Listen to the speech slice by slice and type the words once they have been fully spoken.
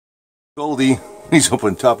Goldie, he's up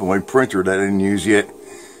on top of my printer that I didn't use yet.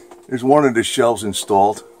 There's one of the shelves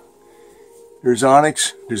installed. There's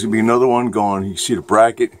Onyx. There's going to be another one going. You see the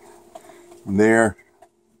bracket from there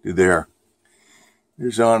to there.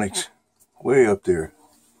 There's Onyx way up there.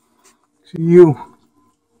 See you.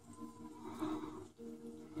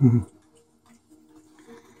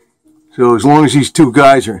 So as long as these two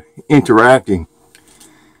guys are interacting,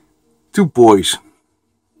 two boys,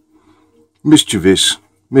 mischievous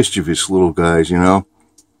little guys, you know.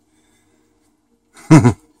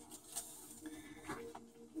 I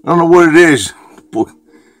don't know what it is.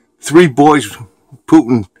 Three boys,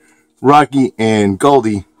 Putin, Rocky, and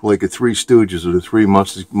Goldie, like the Three Stooges or the Three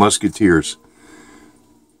Musketeers.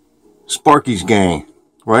 Sparky's gang,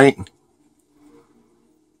 right?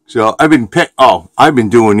 So I've been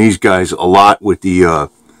doing these guys a lot with the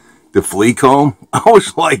flea comb. I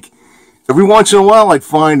was like, every once in a while I'd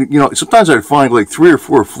find, sometimes I'd find like 3 or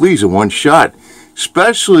 4 fleas in one shot.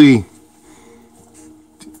 Especially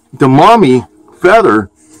the mommy feather.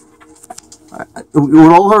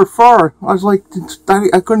 With all her fur, I was like,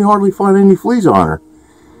 I couldn't hardly find any fleas on her.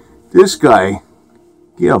 This guy,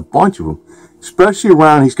 a bunch of them. Especially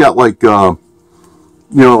around, he's got like,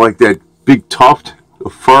 like that big tuft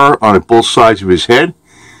of fur on both sides of his head.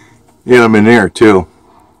 Yeah, I'm in there too.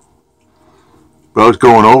 But I was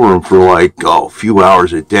going over him for like, a few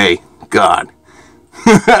hours a day. God.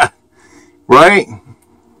 Right?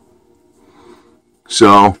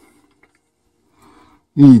 So,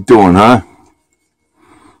 what are you doing, huh?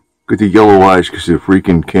 Got the yellow eyes because the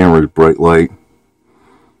freaking camera's bright light.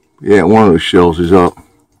 Yeah, one of those shells is up.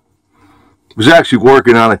 I was actually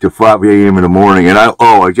working on it till 5 a.m. in the morning, and I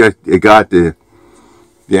got the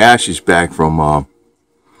ashes back from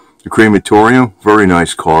the crematorium. Very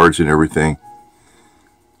nice cards and everything.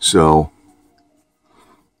 So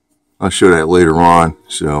I'll show that later on.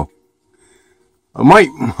 So I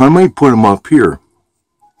might put them up here.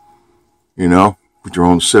 With their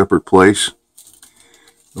own separate place.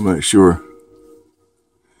 I'm not sure.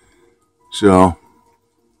 So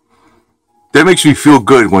that makes me feel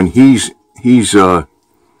good when he's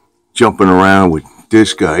jumping around with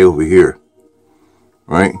this guy over here.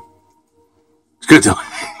 Right? It's good to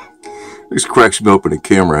this cracks me up in the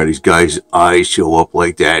camera how these guys' eyes show up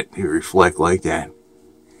like that. They reflect like that.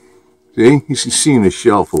 See? He's seeing the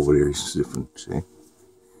shelf over there. It's different. See?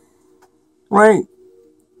 Right?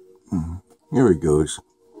 Here he goes.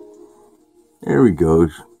 There he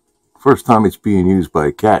goes. First time it's being used by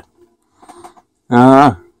a cat.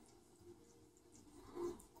 Right?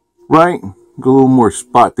 Got a little more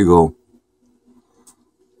spot to go.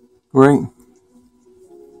 Right?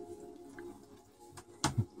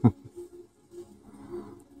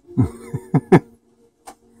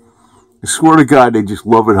 I swear to God, they just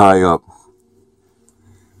love it high up.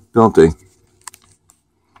 Don't they?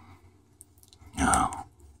 No.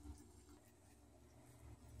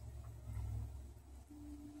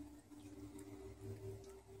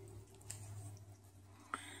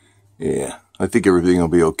 Yeah, I think everything will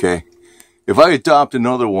be okay. If I adopt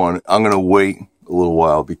another one, I'm going to wait a little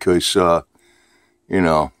while because, I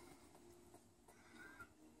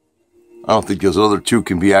don't think those other two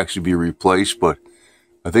can actually be replaced, but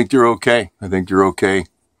I think they're okay.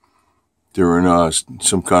 They're in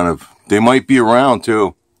some kind of, they might be around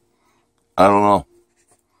too. I don't know.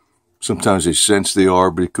 Sometimes they sense they are,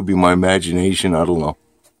 but it could be my imagination. I don't know.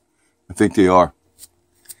 I think they are.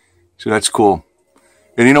 So that's cool.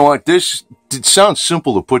 And you know what? It sounds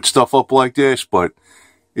simple to put stuff up like this, but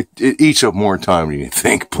it eats up more time than you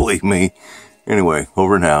think, believe me. Anyway,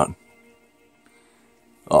 over and out.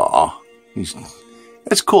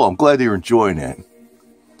 That's cool. I'm glad you're enjoying that.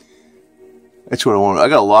 That's what I want. I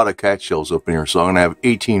got a lot of cat shells up in here, so I'm going to have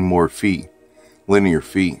 18 more feet, linear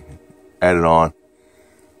feet, added on.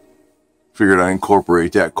 Figured I'd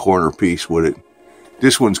incorporate that corner piece with it.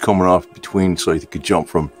 This one's coming off between, so you could jump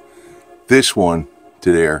from this one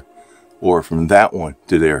to there, or from that one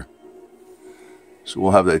to there. So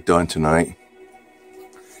we'll have that done tonight.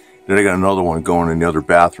 Then I got another one going in the other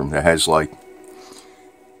bathroom that has like,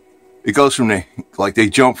 it goes from they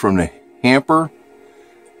jump from the hamper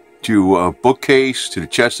to a bookcase to the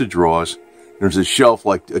chest of drawers. There's a shelf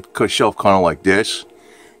kind of like this.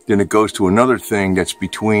 Then it goes to another thing that's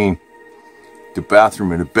between the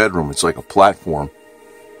bathroom and the bedroom. It's like a platform.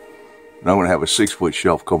 And I'm going to have a 6-foot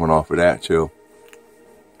shelf coming off of that too.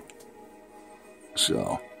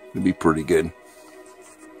 So, it'll be pretty good.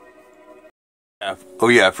 Oh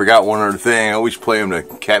yeah, I forgot one other thing. I always play them the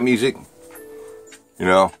cat music.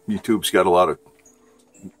 YouTube's got a lot of,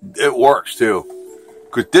 it works too.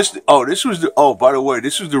 Cause by the way,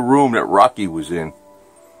 this was the room that Rocky was in.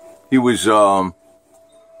 He was,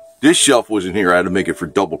 this shelf wasn't here. I had to make it for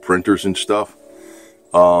double printers and stuff.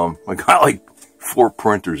 I got like 4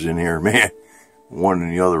 printers in here, man. One in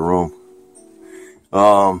the other room.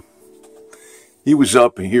 He was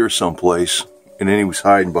up in here someplace, and then he was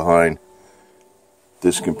hiding behind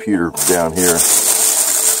this computer down here.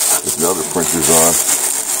 There's another printer's on.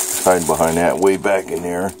 He's hiding behind that, way back in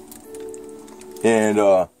there. And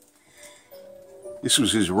this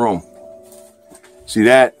was his room. See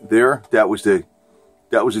that there? That was a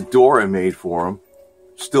door I made for him.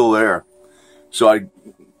 Still there. So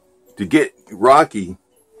to get Rocky,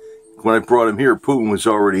 when I brought him here, Putin was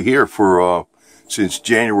already here for since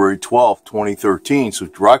January 12th, 2013. So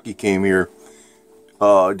Rocky came here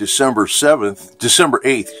December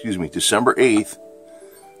 8th, excuse me, December 8th.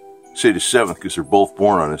 Say the 7th because they're both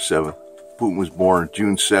born on the 7th. Putin was born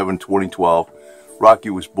June 7, 2012. Rocky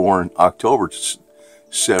was born October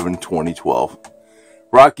 7, 2012.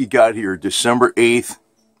 Rocky got here December 8th,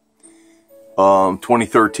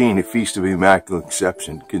 2013, the Feast of Immaculate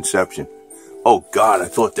Conception. Oh God, I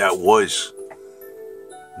thought that was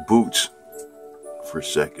Boots for a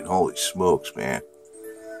second. Holy smokes, man.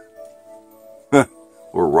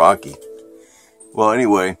 Or Rocky. Well,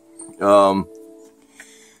 anyway, I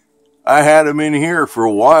had him in here for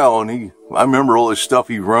a while, and I remember all this stuff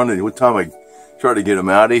he running. One time I tried to get him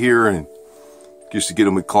out of here, and just to get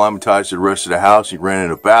him acclimatized to the rest of the house, he ran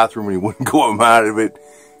in a bathroom, and he wouldn't go out of it.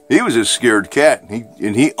 He was a scared cat,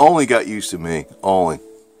 and he only got used to me. Only.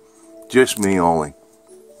 Just me only.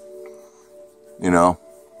 You know?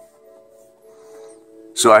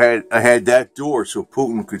 So I had that door so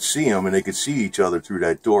Putin could see him, and they could see each other through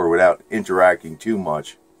that door without interacting too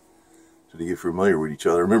much. So they get familiar with each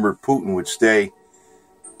other. Remember, Putin would stay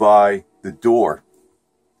by the door.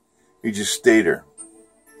 He'd just stay there.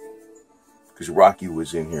 Because Rocky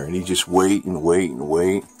was in here, and he'd just wait and wait and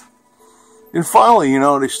wait. And finally, you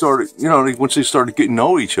know, they started, you know, once they started getting to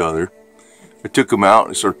know each other, I took him out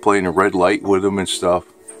and started playing a red light with him and stuff.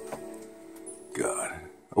 God,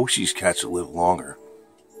 I wish these cats would live longer.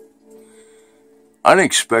 I didn't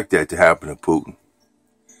expect that to happen to Putin.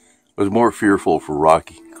 I was more fearful for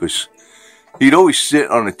Rocky, because he'd always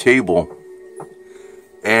sit on a table,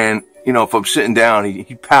 and, you know, if I'm sitting down,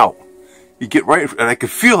 he'd pout. He'd get right, and I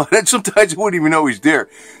could feel it. Sometimes I wouldn't even know he's there.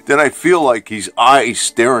 Then I feel like his eyes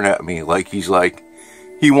staring at me, like he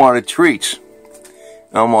wanted treats.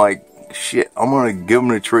 And I'm like, shit, I'm going to give him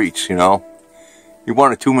the treats, you know. He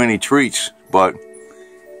wanted too many treats, but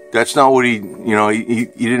that's not what he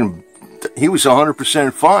didn't, he was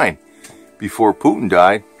 100% fine before Putin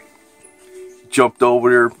died. He jumped over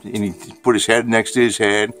there, and he put his head next to his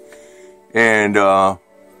head, and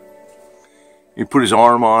he put his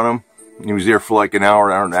arm on him. He was there for like an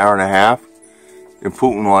hour and a half. And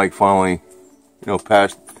Putin, like, finally, you know,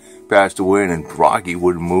 passed away, and then Rocky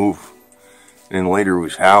wouldn't move. And then later he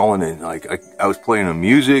was howling, and like I was playing the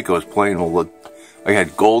music. I was playing I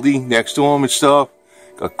had Goldie next to him and stuff.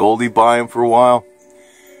 Got Goldie by him for a while.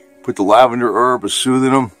 Put the lavender herb, was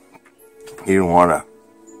soothing him. He didn't want to.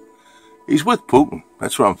 He's with Putin.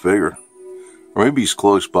 That's what I'm figuring. Or maybe he's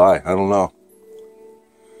close by. I don't know.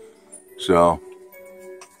 So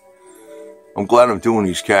I'm glad I'm doing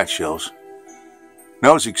these cat shells.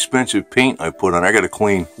 That was expensive paint I put on. I got to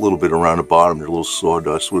clean a little bit around the bottom. There's a little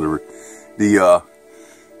sawdust with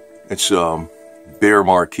it's Bear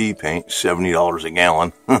Marquee paint, $70 a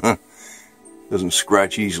gallon. Doesn't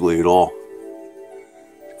scratch easily at all.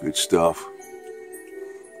 Good stuff.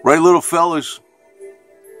 Right, little fellas?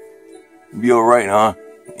 Be all right, huh?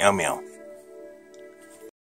 Meow meow.